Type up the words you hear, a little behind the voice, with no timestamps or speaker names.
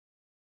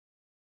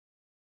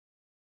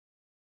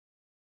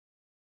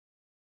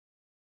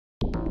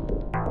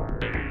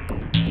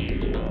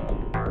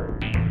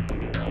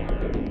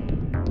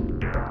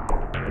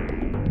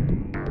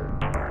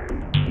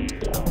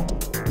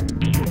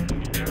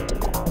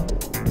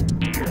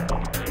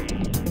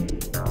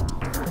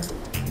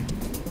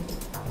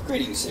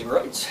Greetings,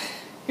 Saberites.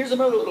 Here's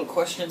another little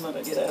question that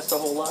I get asked a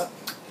whole lot.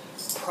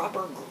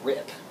 Proper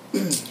grip.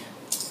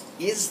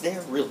 Is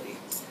there really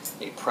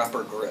a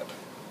proper grip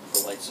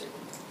for lightsaber?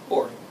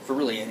 Or for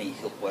really any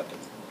hilt weapon,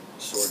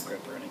 sword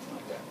grip or anything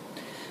like that?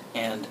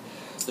 And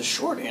the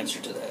short answer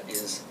to that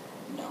is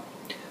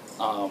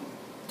no.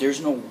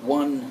 There's no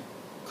one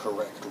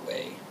correct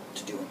way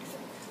to do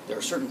anything. There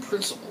are certain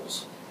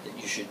principles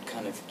that you should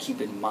kind of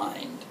keep in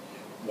mind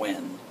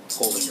when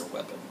holding your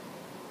weapon.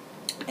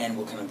 And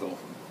we'll kind of go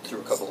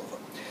through a couple of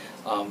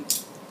them.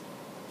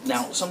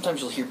 Now,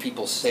 sometimes you'll hear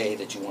people say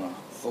that you want to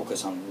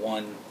focus on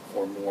one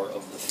or more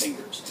of the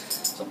fingers.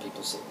 Some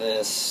people say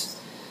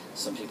this,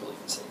 some people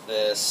even say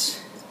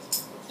this,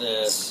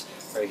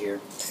 right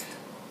here.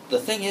 The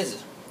thing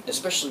is,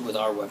 especially with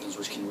our weapons,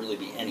 which can really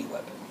be any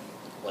weapon,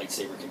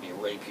 lightsaber can be a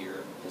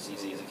rapier, as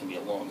easy as it can be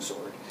a long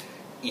sword,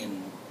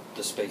 in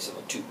the space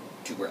of two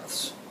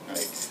breaths,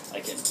 right?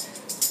 I can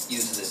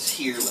use this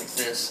here like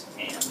this,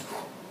 and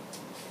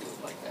do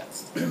it like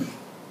that.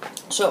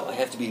 So I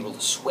have to be able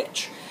to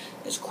switch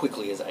as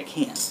quickly as I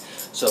can.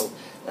 So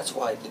that's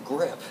why the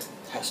grip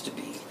has to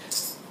be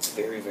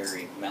very,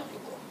 very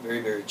malleable,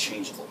 very, very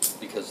changeable,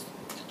 because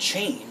the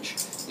change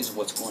is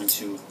what's going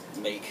to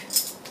make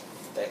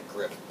that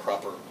grip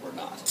proper or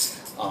not.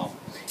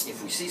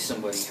 If we see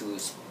somebody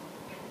who's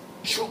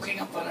choking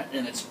up on it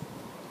and it's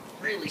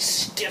really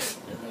stiff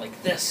and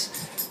like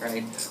this,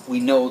 right, we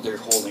know they're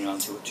holding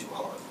onto it too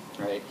hard,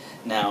 right?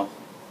 Now,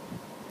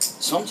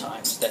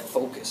 sometimes that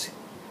focus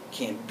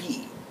can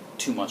be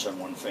too much on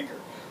one finger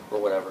or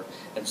whatever,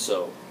 and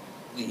so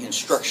the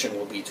instruction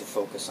will be to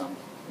focus on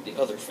the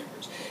other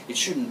fingers. It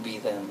shouldn't be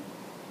then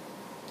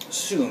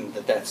assumed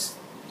that that's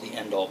the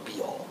end-all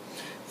be-all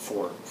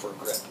for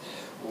grip.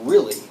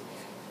 Really,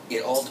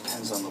 it all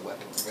depends on the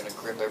weapon. We're going to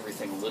grip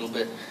everything a little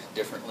bit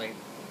differently.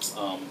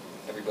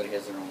 Everybody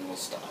has their own little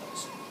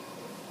styles.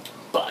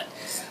 But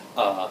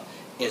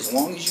as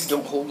long as you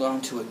don't hold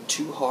on to it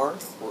too hard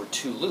or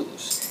too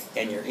loose,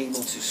 and you're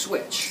able to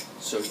switch,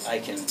 so I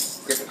can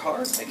grip it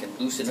hard, I can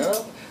loosen it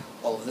up,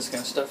 all of this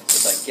kind of stuff.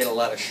 If I get a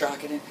lot of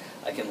shock in it,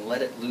 I can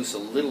let it loose a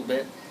little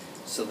bit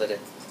so that it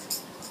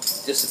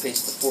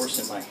dissipates the force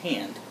in my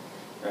hand,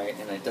 right,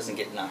 and it doesn't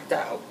get knocked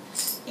out.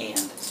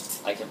 And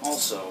I can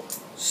also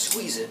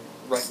squeeze it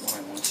right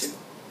when I want to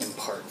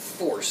impart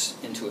force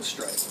into a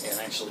strike.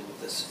 And actually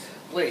with this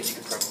blade, you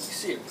can probably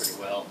see it pretty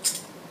well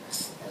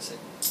as it...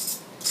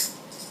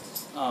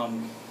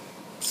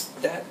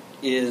 that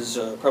is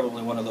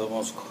probably one of the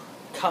most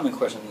common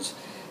questions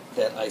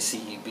that I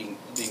see being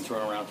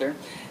thrown around there,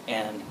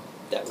 and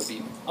that would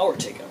be our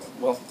take on it.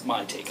 Well,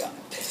 my take on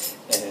it.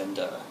 And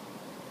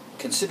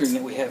considering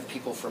that we have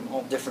people from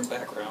all different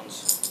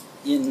backgrounds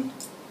in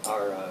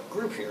our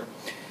group here,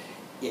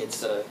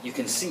 it's you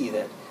can see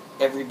that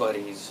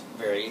everybody's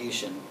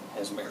variation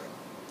has merit.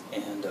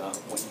 And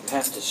when you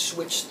have to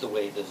switch the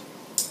way the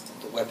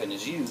weapon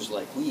is used,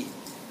 like we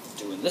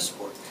do in this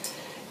sport,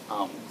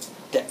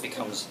 that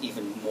becomes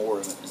even more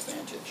of an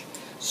advantage.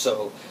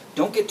 So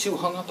don't get too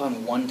hung up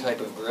on one type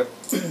of grip.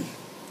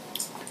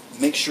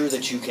 Make sure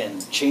that you can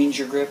change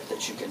your grip,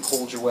 that you can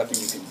hold your weapon,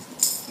 you can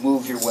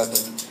move your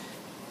weapon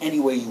any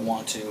way you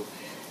want to,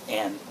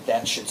 and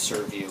that should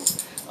serve you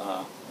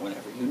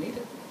whenever you need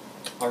it.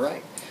 All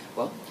right.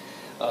 Well,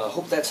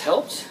 hope that's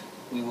helped.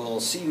 We will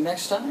see you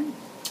next time.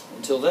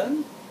 Until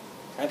then,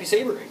 happy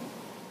sabering.